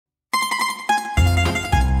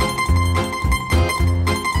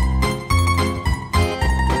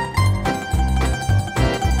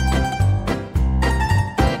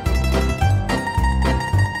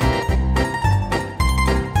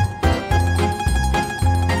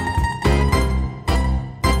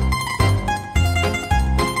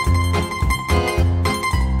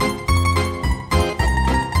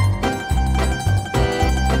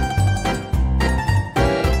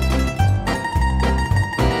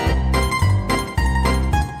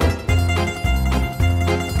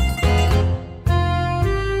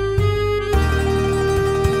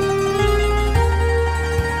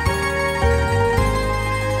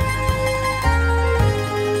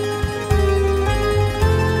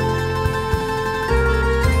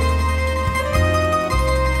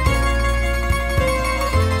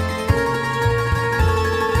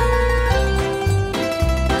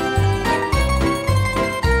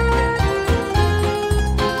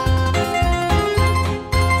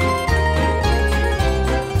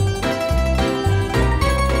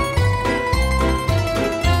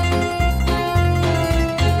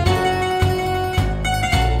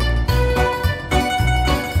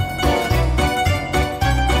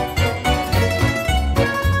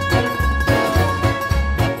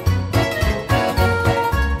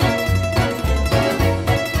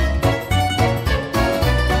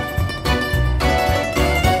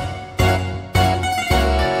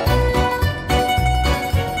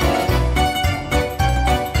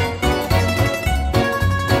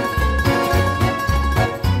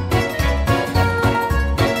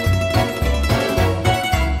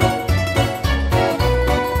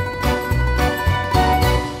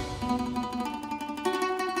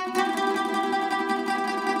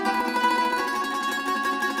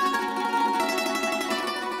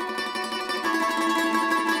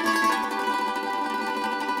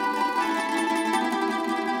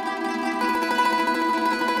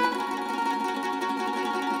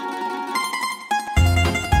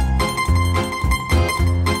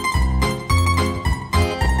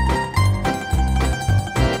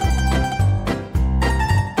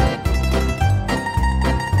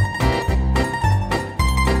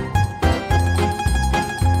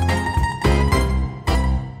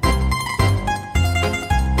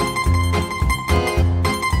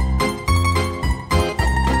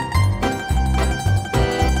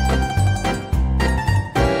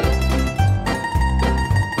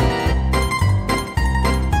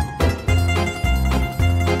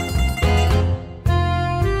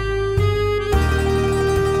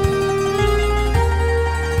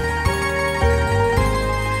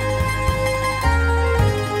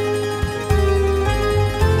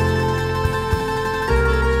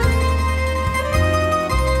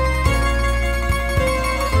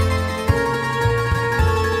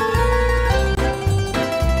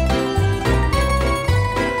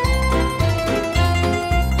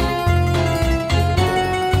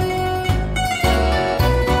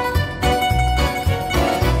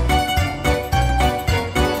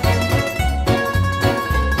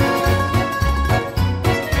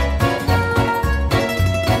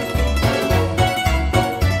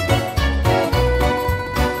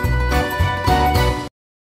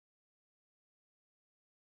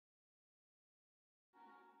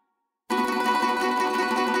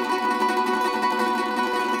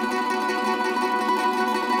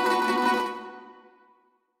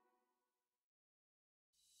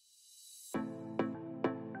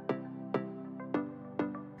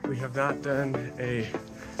have not done a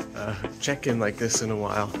check-in like this in a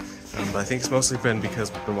while, but I think it's mostly been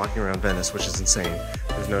because we've been walking around Venice, which is insane.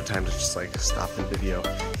 There's no time to just like stop and video.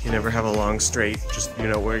 You never have a long straight, just you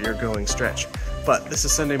know where you're going stretch. But this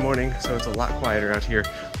is Sunday morning, so it's a lot quieter out here.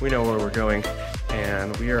 We know where we're going,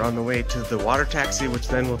 and we are on the way to the water taxi, which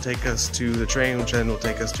then will take us to the train, which then will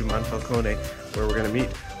take us to Monfalcone, where we're going to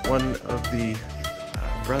meet one of the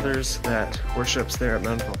brothers that worships there at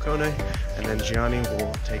Monfalcone, and then Gianni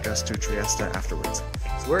will take us to Trieste afterwards.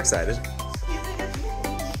 So we're excited.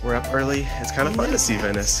 We're up early. It's kind of fun to see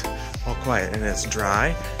Venice all quiet, and it's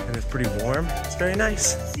dry and it's pretty warm. It's very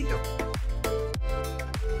nice.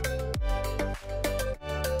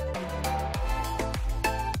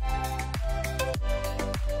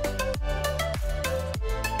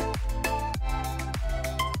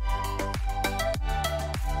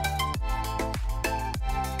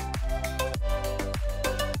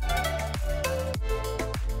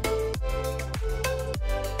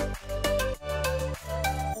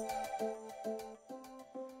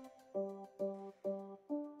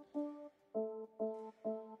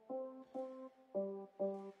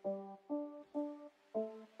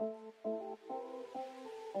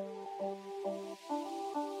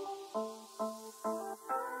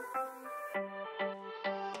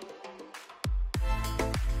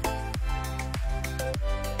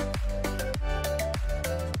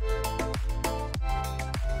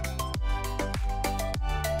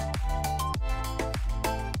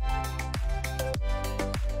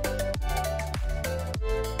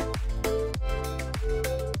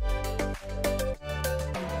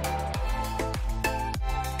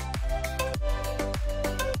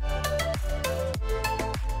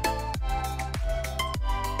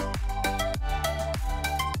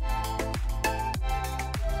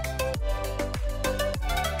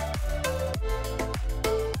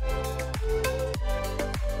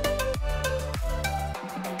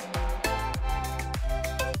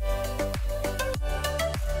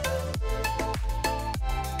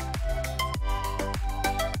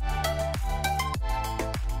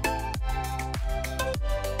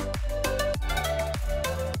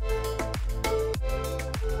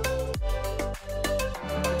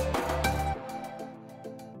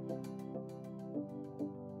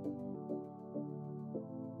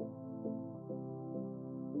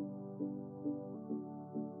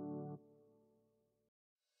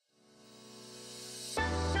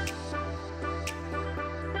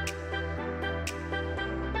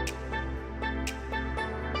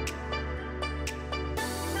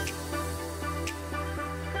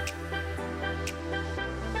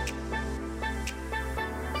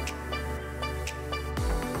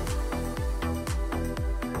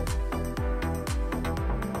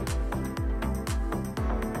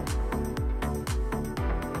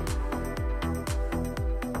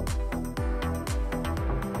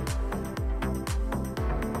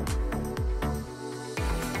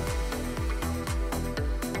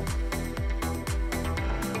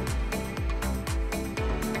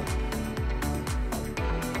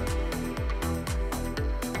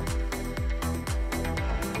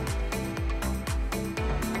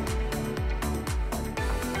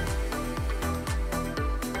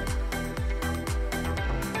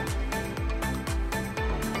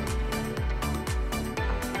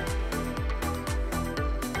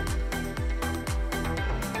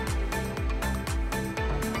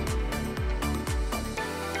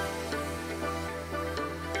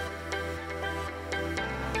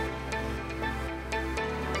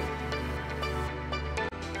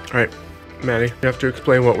 Alright, Maddie, you have to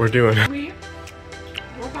explain what we're doing. We're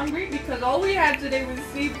hungry because all we had today was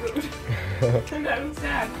seafood. And that was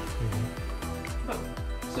sad.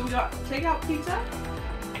 So we got takeout pizza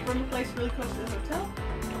from a place really close to the hotel.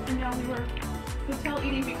 And now we were hotel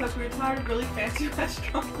eating because we were tired of really fancy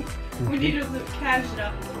restaurants. We needed to cash it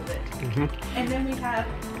up a little bit. And then we have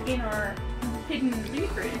in our hidden mini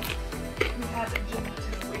fridge, we have a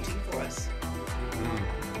gelato waiting for us.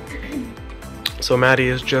 So Maddie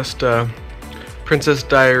is just Princess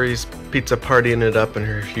Diaries pizza partying it up in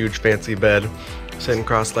her huge fancy bed, sitting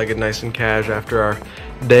cross-legged nice and cash after our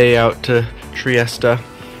day out to Trieste,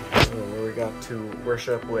 where we got to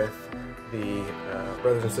worship with the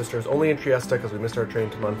brothers and sisters, only in Trieste because we missed our train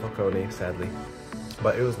to Monfalcone, sadly.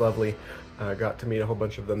 But it was lovely. Got to meet a whole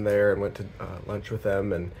bunch of them there and went to lunch with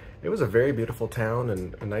them, and it was a very beautiful town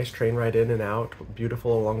and a nice train ride in and out,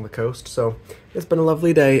 beautiful along the coast. So it's been a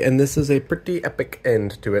lovely day, and this is a pretty epic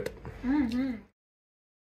end to it.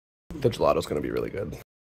 The gelato's gonna be really good.